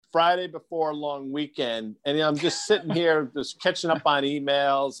Friday before a long weekend, and I'm just sitting here just catching up on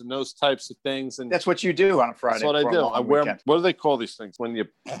emails and those types of things. And that's what you do on a Friday. That's what I do. I wear, what do they call these things when you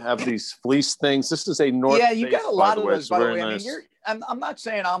have these fleece things? This is a North Yeah, you Face, got a lot of those, by the way. Nice. I mean, I'm not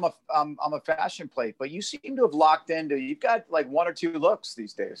saying I'm a fashion plate, but you seem to have locked into. You've got like one or two looks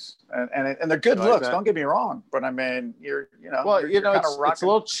these days, and they're good looks. Don't get me wrong, but I mean, you're it's a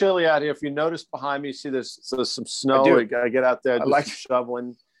little chilly out here. If you notice behind me, you see there's some snow. I get out there, do some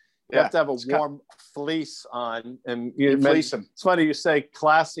shoveling. You have to have a warm fleece on, and fleece them. It's funny you say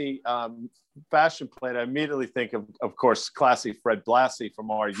classy fashion plate. I immediately think of course, classy Fred Blassie from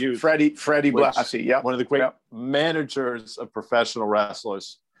our youth. Freddie Blassie, yeah, one of the great managers of professional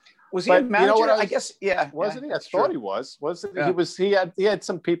wrestlers. Was he a manager? I guess, yeah. Wasn't he? I thought he was. Wasn't he? Yeah. He had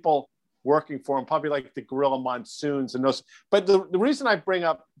some people working for him, probably like the Gorilla Monsoons and those. But the reason I bring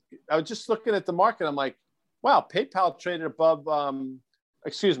up, I was just looking at the market. I'm like, wow, PayPal traded above.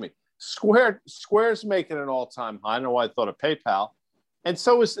 Square's making an all-time high. I don't know why I thought of PayPal. And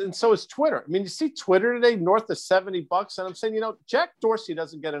so is Twitter. I mean, you see Twitter today north of $70, and I'm saying, Jack Dorsey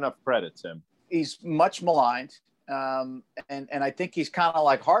doesn't get enough credit, Tim. He's much maligned, and I think he's kind of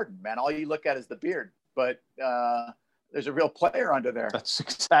like Harden, man. All you look at is the beard, but there's a real player under there. That's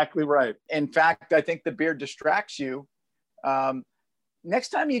exactly right. In fact, I think the beard distracts you. Next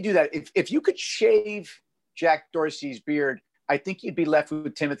time you do that, if you could shave Jack Dorsey's beard, I think you'd be left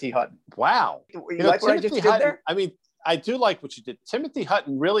with Timothy Hutton. Wow. You like what I just did there? I mean, I do like what you did. Timothy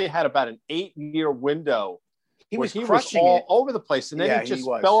Hutton really had about an 8-year window. He was all over the place, and then he just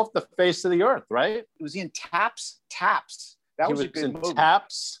fell off the face of the earth, right? Was he in Taps? That was a good movie.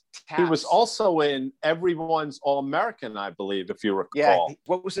 Taps. He was also in Everyone's All-American, I believe, if you recall. Yeah.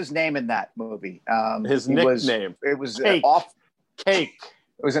 What was his name in that movie? His nickname. It was Cake.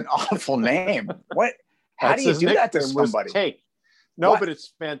 It was an awful name. What? How do you do that to somebody? Cake. No, but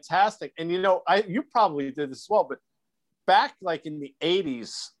it's fantastic. And you probably did this as well, but back like in the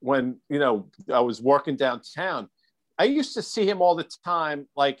 80s when, I was working downtown, I used to see him all the time,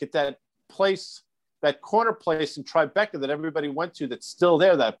 like at that place, that corner place in Tribeca that everybody went to that's still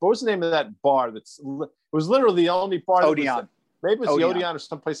there. What was the name of that bar? It was literally the only bar. Odeon. Maybe it was the Odeon or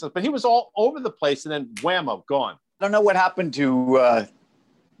someplace else, but he was all over the place, and then whammo, gone. I don't know what happened to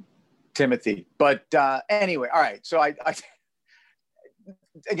Timothy, but anyway, all right. So I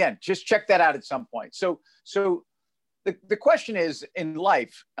again, just check that out at some point. So the question is, in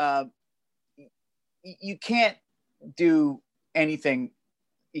life, you can't do anything.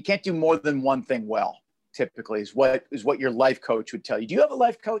 You can't do more than one thing well. Typically, is what your life coach would tell you. Do you have a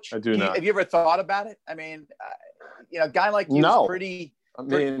life coach? I do not. Have you ever thought about it? I mean, a guy like you is pretty. I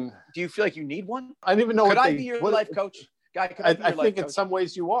mean, do you feel like you need one? I don't even know. Could I be your life coach? Guy, I think in some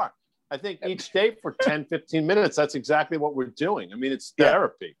ways you are. I think each day for 10, 15 minutes, that's exactly what we're doing. I mean, it's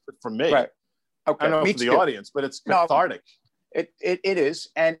therapy for me. Right. Okay. I don't know for the audience, but it's cathartic. No, it is.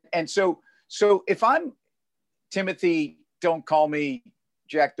 And so if I'm Timothy, don't call me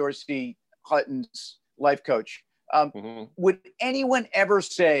Jack Dorsey, Hutton's life coach, would anyone ever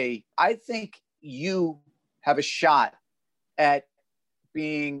say, I think you have a shot at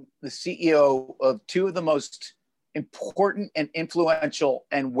being the CEO of two of the most important and influential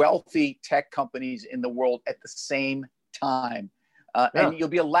and wealthy tech companies in the world at the same time? And you'll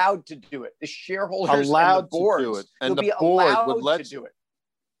be allowed to do it. The shareholders and the boards, to do it. And the board would let to do it.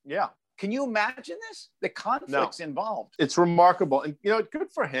 Yeah. Can you imagine this? The conflicts involved. It's remarkable. And, good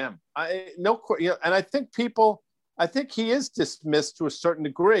for him. And I think he is dismissed to a certain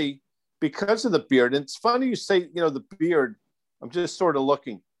degree because of the beard. And it's funny you say, the beard. I'm just sort of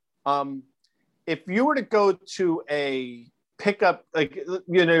looking. If you were to go to a pickup, like,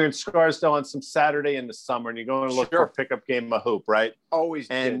 you're in Scarsdale on some Saturday in the summer, and you're going to look for a pickup game of hoop, right? Always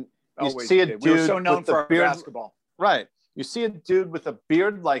and did. Always see a dude we were so known for our beard, basketball. Right. You see a dude with a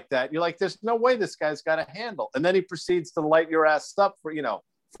beard like that, you're like, there's no way this guy's got a handle. And then he proceeds to light your ass up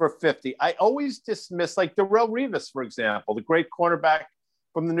for 50. I always dismiss, like Darrelle Revis, for example, the great cornerback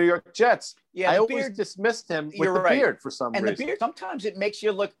from the New York Jets. Yeah, I always dismissed him with the beard for some reason. And the beard, sometimes it makes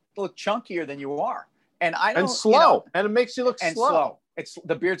you look chunkier than you are. And I don't, and slow. And it makes you look slow. It's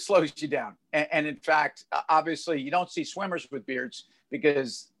the beard slows you down. And in fact, obviously, you don't see swimmers with beards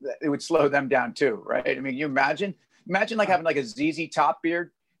because it would slow them down too, right? I mean, you imagine like having like a ZZ Top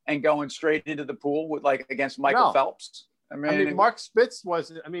beard and going straight into the pool with like against Michael Phelps. I mean, Mark Spitz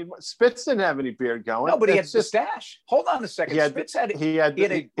wasn't. I mean, Spitz didn't have any beard going. No, but he had the stash. Hold on a second. Spitz had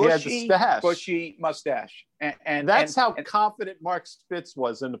a bushy mustache, and that's how confident Mark Spitz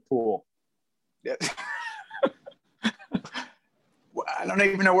was in the pool. I don't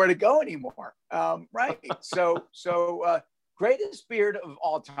even know where to go anymore. Right. So greatest beard of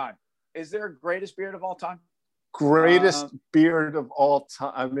all time. Is there a greatest beard of all time? Greatest beard of all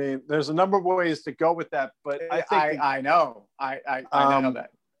time. I mean, there's a number of ways to go with that, but I think I know. I know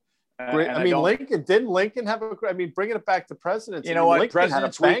that. I mean, Lincoln have a? I mean, bringing it back to presidents. You know what? Lincoln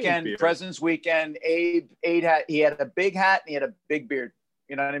President's Weekend. Abe he had a big hat and he had a big beard.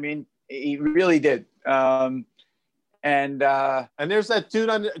 You know what I mean? He really did. And there's that dude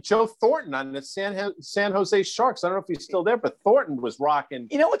on Joe Thornton on the San Jose Sharks. I don't know if he's still there, but Thornton was rocking.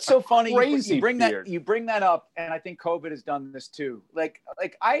 You know what's so funny? Crazy you bring beard. you bring that up, and I think COVID has done this too.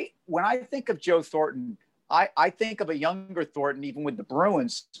 When I think of Joe Thornton, I think of a younger Thornton, even with the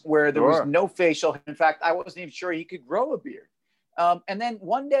Bruins, where there was no facial. In fact, I wasn't even sure he could grow a beard. And then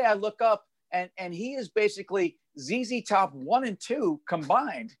one day I look up, and he is basically ZZ Top 1 and 2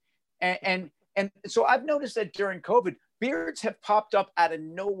 combined, and so I've noticed that during COVID, beards have popped up out of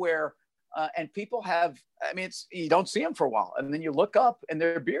nowhere, and people have. I mean, you don't see them for a while, and then you look up and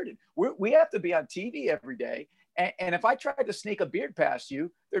they're bearded. We have to be on TV every day, and if I tried to sneak a beard past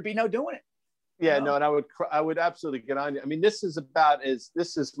you, there'd be no doing it. Yeah, no, and I would absolutely get on you. I mean, there's about a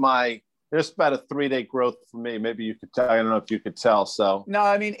 3-day growth for me. Maybe you could tell. I don't know if you could tell. So no,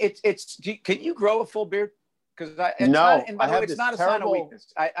 I mean, can you grow a full beard? Because it's not a sign of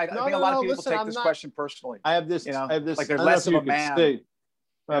weakness. I think a lot of people take this question personally. I have this, like they're less of a man.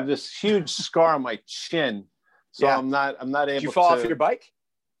 I have this huge scar on my chin, so I'm not able to. Did you fall off your bike?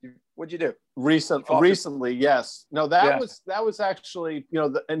 What'd you do? Recently, yes. No, that was actually,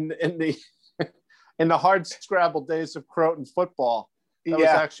 in the hard scrabble days of Croton football. That was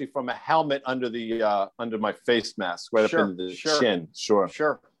actually from a helmet under my face mask, right up into the chin. Sure.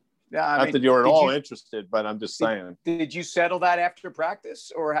 Yeah, not that you're at all interested, but I'm just saying. Did you settle that after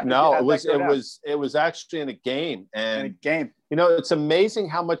practice, or no? It was actually in a game, and it's amazing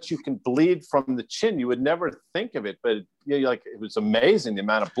how much you can bleed from the chin. You would never think of it, but it was amazing the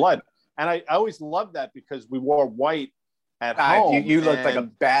amount of blood. And I always loved that because we wore white at home. You looked like a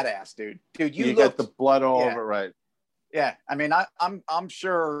badass, dude. You got the blood all over, right? Yeah, I mean, I'm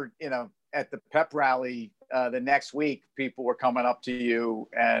sure at the pep rally the next week, people were coming up to you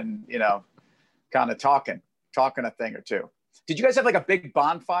and kind of talking a thing or two. Did you guys have like a big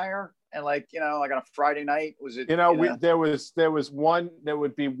bonfire and like on a Friday night? Was it? There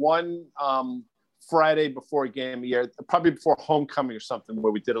would be one Friday before a game a year, probably before homecoming or something,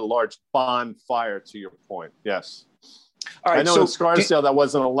 where we did a large bonfire. To your point, yes. All right, I know in Scarsdale that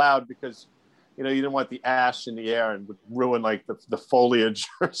wasn't allowed because you didn't want the ash in the air and would ruin like the foliage.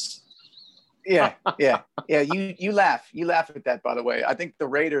 Yeah. You laugh at that, by the way. I think the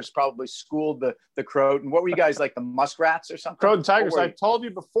Raiders probably schooled the Croton. What were you guys, like the Muskrats or something? Croton Tigers. I told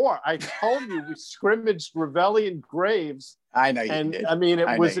you before. I told you we scrimmaged Ravelli and Graves. I know you did. I mean,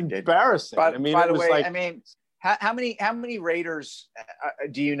 it was embarrassing. By the way, how many Raiders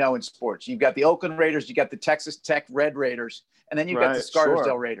do you know in sports? You've got the Oakland Raiders, you got the Texas Tech Red Raiders, and then you've got the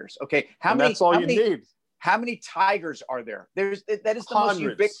Scarsdale Raiders. Okay, that's all you need. How many Tigers are there? That is the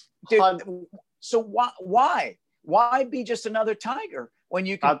Hundreds. most ubiquitous. So why be just another Tiger when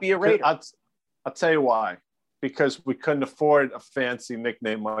you could be a Raider? I'll tell you why. Because we couldn't afford a fancy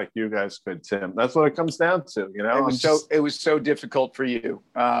nickname like you guys could, Tim. That's what it comes down to. It was so difficult for you.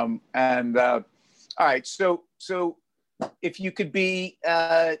 All right. So if you could be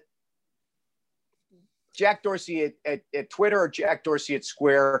Jack Dorsey at Twitter or Jack Dorsey at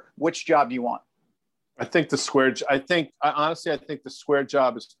Square, which job do you want? I think the Square. Honestly, I think the Square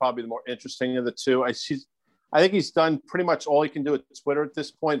job is probably the more interesting of the two. I think he's done pretty much all he can do at Twitter at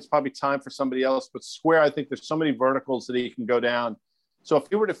this point. It's probably time for somebody else. But Square, I think there's so many verticals that he can go down. So if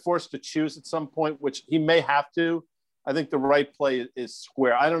he were to force to choose at some point, which he may have to, I think the right play is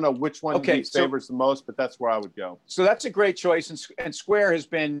Square. I don't know which one he favors the most, but that's where I would go. So that's a great choice. And Square has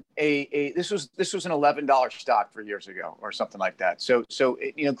been this was an $11 stock for years ago or something like that. So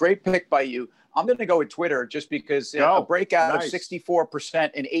great pick by you. I'm going to go with Twitter just because a breakout of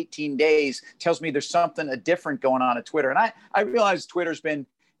 64% in 18 days tells me there's something different going on at Twitter. And I realize Twitter's been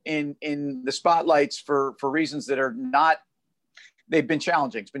in the spotlights for reasons that are not. They've been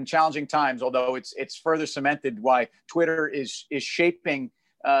challenging. It's been challenging times, although it's further cemented why Twitter is shaping.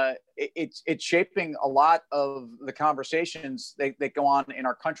 It's shaping a lot of the conversations that go on in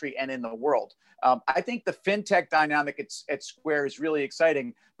our country and in the world. I think the fintech dynamic at Square is really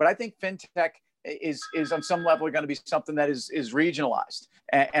exciting, but I think fintech is on some level going to be something that is regionalized.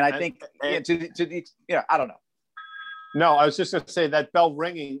 And I think I don't know. No, I was just going to say that bell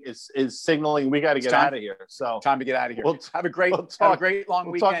ringing is signaling we got to get out of here. So time to get out of here. Have a great long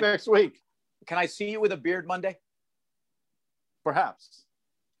weekend. We'll talk next week. Can I see you with a beard Monday? Perhaps.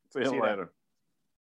 See you later.